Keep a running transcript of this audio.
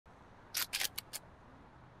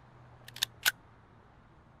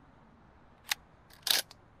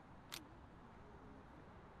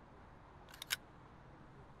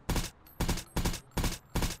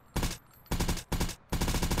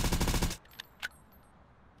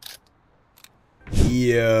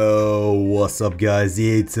Yo, what's up guys,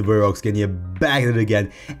 it's raux here, back at it again,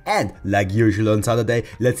 and like usual on Saturday,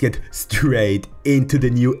 let's get straight into the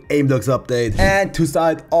new Aimblox update. And to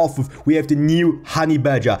start off with, we have the new Honey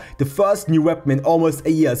Badger, the first new weapon in almost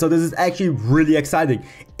a year, so this is actually really exciting.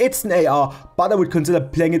 It's an AR, but I would consider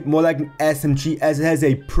playing it more like an SMG as it has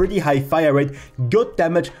a pretty high fire rate, good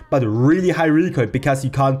damage, but really high recoil because you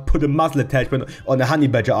can't put a muzzle attachment on a Honey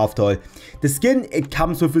Badger after all. The skin it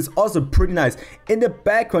comes with is also pretty nice. In the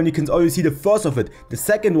background you can always see the first of it. The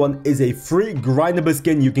second one is a free grindable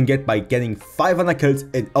skin you can get by getting 500 kills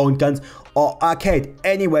in owned guns or arcade.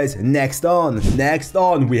 Anyways, next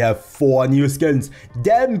on we have 4 new skins,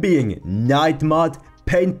 them being Night Mud,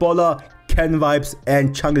 Paintballer, Ken Vibes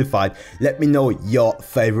and Jungle Fight. Let me know your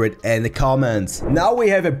favorite in the comments. Now we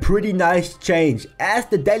have a pretty nice change as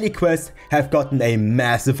the daily quests have gotten a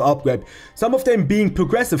massive upgrade. Some of them being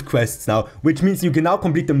progressive quests now, which means you can now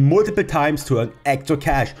complete them multiple times to earn extra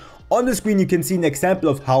cash. On the screen you can see an example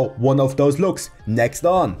of how one of those looks. Next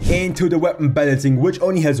on, into the weapon balancing, which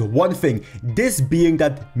only has one thing, this being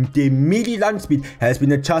that the melee launch speed has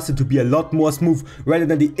been adjusted to be a lot more smooth rather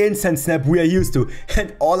than the instant snap we are used to,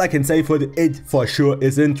 and all I can say for it for sure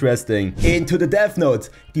is interesting. Into the death notes,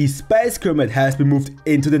 the space pyramid has been moved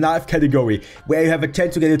into the knife category, where you have a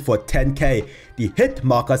chance to get it for 10k. The hit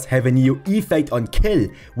markers have a new effect on kill,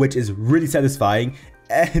 which is really satisfying,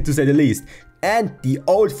 to say the least. And the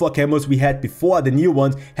old 4 camos we had before the new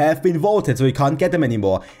ones have been voted, so you can't get them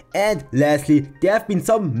anymore. And lastly, there have been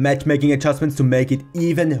some matchmaking adjustments to make it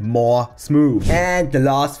even more smooth. And the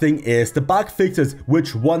last thing is the bug fixes,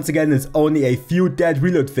 which once again is only a few dead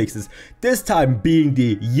reload fixes. This time being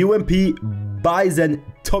the UMP, Bison,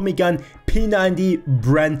 Tommy Gun, P90,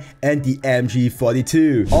 Bren and the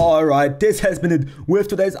MG42. Alright, this has been it with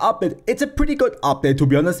today's update. It's a pretty good update to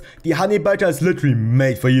be honest. The Honey Badger is literally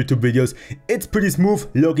made for YouTube videos. It's pretty smooth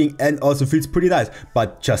looking and also feels pretty nice.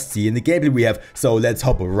 But just see in the gameplay we have, so let's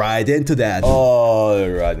hop right into that.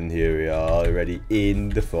 Alright, and here we are already in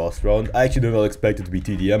the first round. I actually did not expect it to be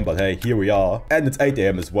TDM, but hey, here we are. And it's 8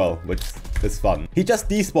 AM as well, which is fun. He just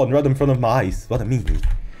despawned right in front of my eyes. What a meanie.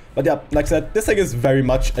 But yeah, like I said, this thing is very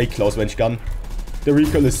much a close range gun. The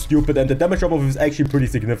recoil is stupid and the damage drop-off is actually pretty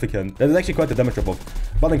significant. That is actually quite the damage drop-off.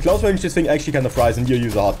 But in close range, this thing actually kind of fries and you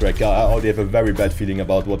use a heartbreaker. I already have a very bad feeling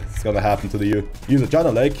about what's gonna happen to you. Use a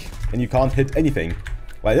China leg and you can't hit anything.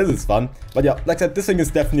 Well, this is fun. But yeah, like I said, this thing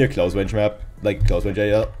is definitely a close range map. Like close range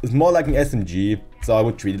AR. It's more like an SMG. So I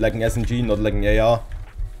would treat it like an SMG, not like an AR.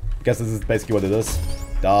 Because this is basically what it is.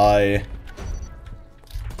 Die.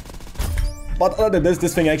 But other than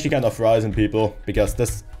this thing actually kind of fries in people,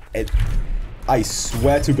 because I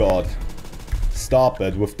swear to God, stop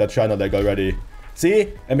it with that China leg already.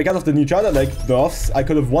 See, and because of the new China leg nerfs, I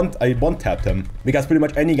one-tapped him, because pretty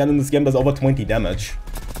much any gun in this game does over 20 damage.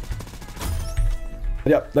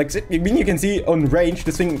 But yeah, like, I mean, you can see on range,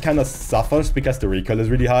 this thing kind of suffers because the recoil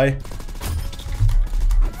is really high.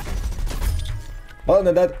 Other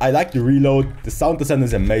than that, I like the reload. The sound design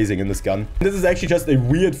is amazing in this gun. This is actually just a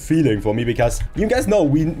weird feeling for me because you guys know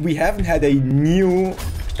we haven't had a new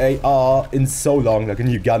AR in so long, like a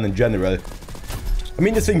new gun in general. I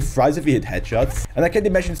mean, this thing fries if you hit headshots. And I can't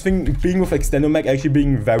imagine this thing being with extendo mag actually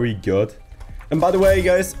being very good. And by the way,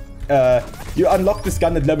 guys, you unlock this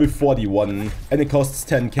gun at level 41 and it costs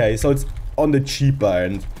 10k, so it's on the cheaper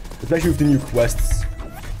end, especially with the new quests.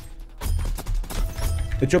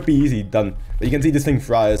 It should be easy done. But you can see this thing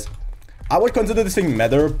fries. I would consider this thing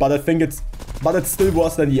meta, but I think it's still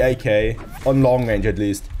worse than the AK. On long range at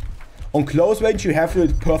least. On close range you have to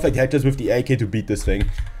hit perfect headshots with the AK to beat this thing.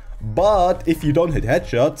 But if you don't hit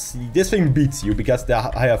headshots, this thing beats you because the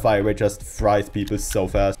higher fire rate just fries people so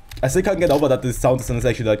fast. I still can't get over that this sound design is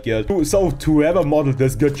actually that good. So to whoever modeled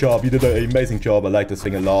this, good job. You did an amazing job. I like this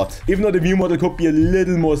thing a lot. Even though the view model could be a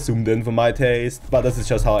little more zoomed in for my taste. But this is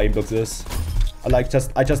just how Aimblox is.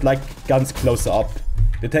 I just like guns closer up.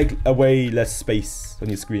 They take away less space on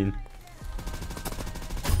your screen.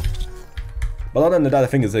 But other than that, I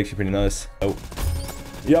think it's actually pretty nice. Oh.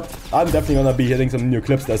 Yep, I'm definitely gonna be hitting some new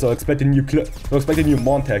clips there, so expect a new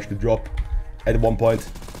montage to drop at one point.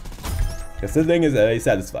 Because this thing is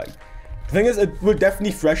satisfying. The thing is, it will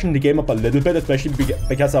definitely freshen the game up a little bit, especially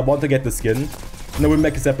because I want to get the skin. And I will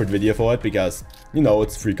make a separate video for it, because, you know,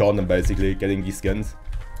 it's free content basically, getting these skins.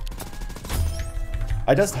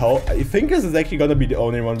 I think this is actually gonna be the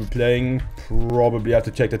only one we're playing. Probably have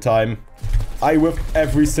to check the time. I whiffed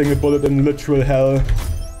every single bullet in literal hell.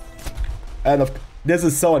 And this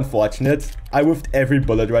is so unfortunate. I whiffed every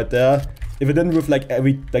bullet right there. If I didn't whiff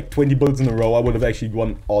like 20 bullets in a row, I would have actually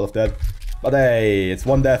won all of that. But hey, it's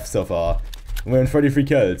one death so far. We're in 33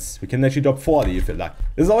 kills. We can actually drop 40 if you like.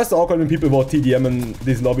 It's always so awkward when people vote TDM in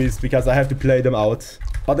these lobbies because I have to play them out.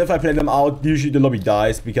 But if I play them out, usually the lobby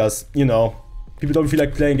dies because, you know, people don't feel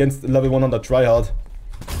like playing against level 100 tryhard.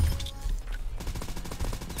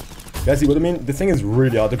 Guys, see what I mean? This thing is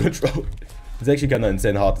really hard to control. It's actually kind of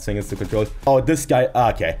insane how hard this thing is to control. Oh, this guy,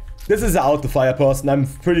 okay. This is an auto-fire person. I'm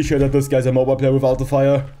pretty sure that this guy's a mobile player with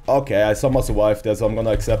auto-fire. Okay, I somehow survived there, so I'm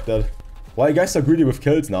gonna accept that. Why are you guys so greedy with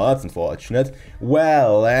kills now? That's unfortunate.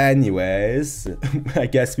 Well, anyways, I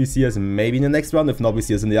guess we see us maybe in the next round. If not, we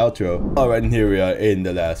see us in the outro. Alright, and here we are in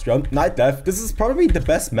the last round. Night Death. This is probably the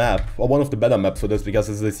best map, or one of the better maps for this, because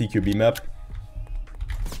it's a CQB map.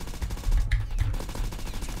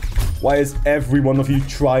 Why is every one of you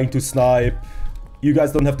trying to snipe? You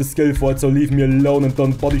guys don't have the skill for it, so leave me alone and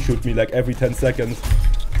don't body shoot me like every 10 seconds.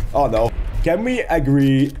 Oh no. Can we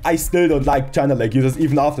agree? I still don't like China leg users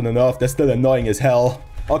even after the nerf. They're still annoying as hell.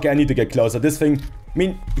 Okay, I need to get closer. This thing, I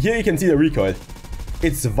mean, here you can see the recoil.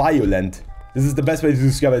 It's violent. This is the best way to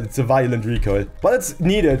describe it. It's a violent recoil. But it's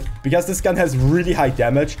needed because this gun has really high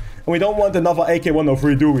damage. And we don't want another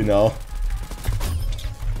AK-103, do we now?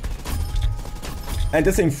 And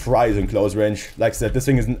this thing fries in close range. Like I said, this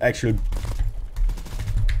thing is an actual...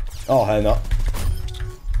 Oh, hell no.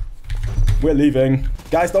 We're leaving.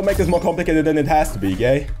 Guys, don't make this more complicated than it has to be,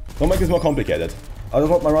 okay? Don't make this more complicated. I just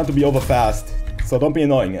want my run to be over fast. So don't be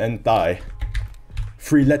annoying and die.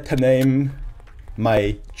 3-letter name.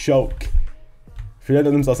 My joke.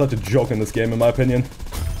 3-letter names are such a joke in this game, in my opinion.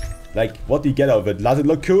 Like, what do you get out of it? Does it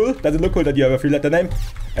look cool? Does it look cool that you have a 3-letter name?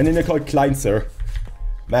 And then you're called Kleinser.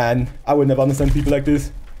 Man, I would never understand people like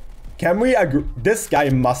this. Can we agree? This guy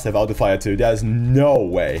must have auto-fire too. There's no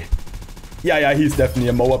way. Yeah, he's definitely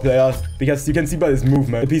a MOBA player. Because you can see by his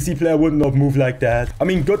movement. A PC player wouldn't have moved like that. I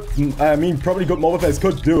mean, probably good MOBA players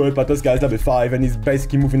could do it. But this guy's level 5 and he's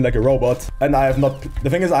basically moving like a robot. And I have not... The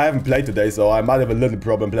thing is, I haven't played today. So I might have a little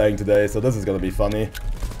problem playing today. So this is gonna be funny.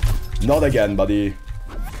 Not again, buddy.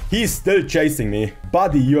 He's still chasing me.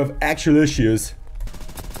 Buddy, you have actual issues.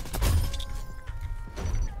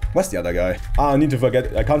 Where's the other guy? I need to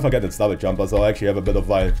forget. I can't forget it's double jumper, so I actually have a bit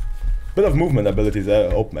of movement abilities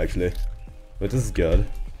there open actually. But this is good.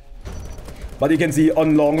 But you can see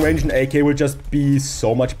on long range an AK will just be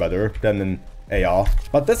so much better than an AR.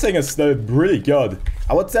 But this thing is still really good.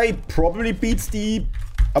 I would say it probably beats the...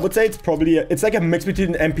 I would say it's probably... It's like a mix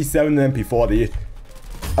between an MP7 and MP40.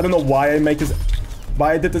 I don't know why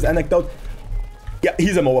I did this anecdote. Yeah,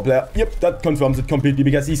 he's a MOBA player. Yep, that confirms it completely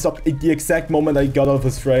because he stopped at the exact moment I got out of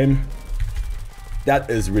his frame. That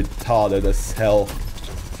is retarded as hell.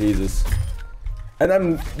 Jesus. And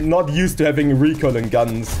I'm not used to having recoil in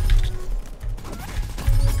guns.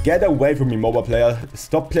 Get away from me, MOBA player.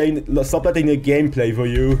 Stop letting the game play for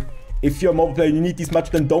you. If you're a MOBA player and you need this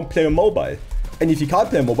much, then don't play on mobile. And if you can't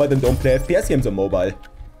play on mobile, then don't play FPS games on mobile.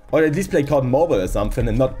 Or at least play COD Mobile or something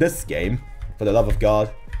and not this game. For the love of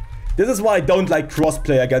God. This is why I don't like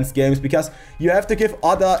crossplay against games, because you have to give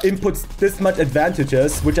other inputs this much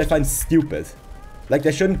advantages, which I find stupid. Like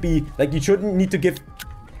there shouldn't be, like you shouldn't need to give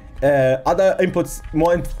other inputs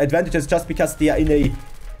more advantages just because they are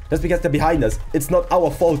just because they're behind us. It's not our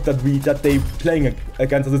fault that they playing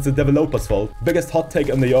against us, it's the developer's fault. Biggest hot take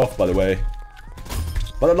on the off, by the way.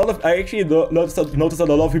 But I actually noticed that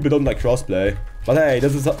a lot of people don't like crossplay. But hey,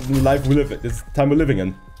 this is the life we live in, this time we're living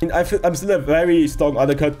in. I'm still a very strong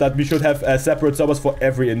advocate that we should have separate servers for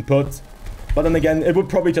every input. But then again, it would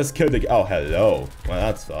probably just kill the... Oh, hello. Well,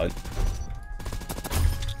 that's fine.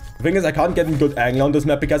 The thing is, I can't get a good angle on this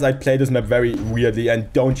map because I play this map very weirdly,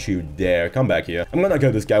 and don't you dare come back here. I'm gonna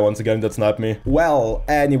kill this guy once again that sniped me. Well,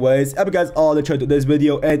 anyways, I hope you guys all enjoyed today's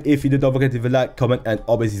video, and if you did, don't forget to leave a like, comment, and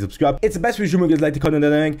obviously subscribe. It's the best way to show you guys like the content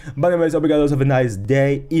and everything. But anyways, I hope you guys have a nice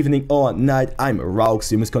day, evening, or night. I'm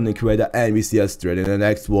raux, your content creator, and we see us straight in the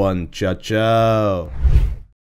next one. Ciao, ciao.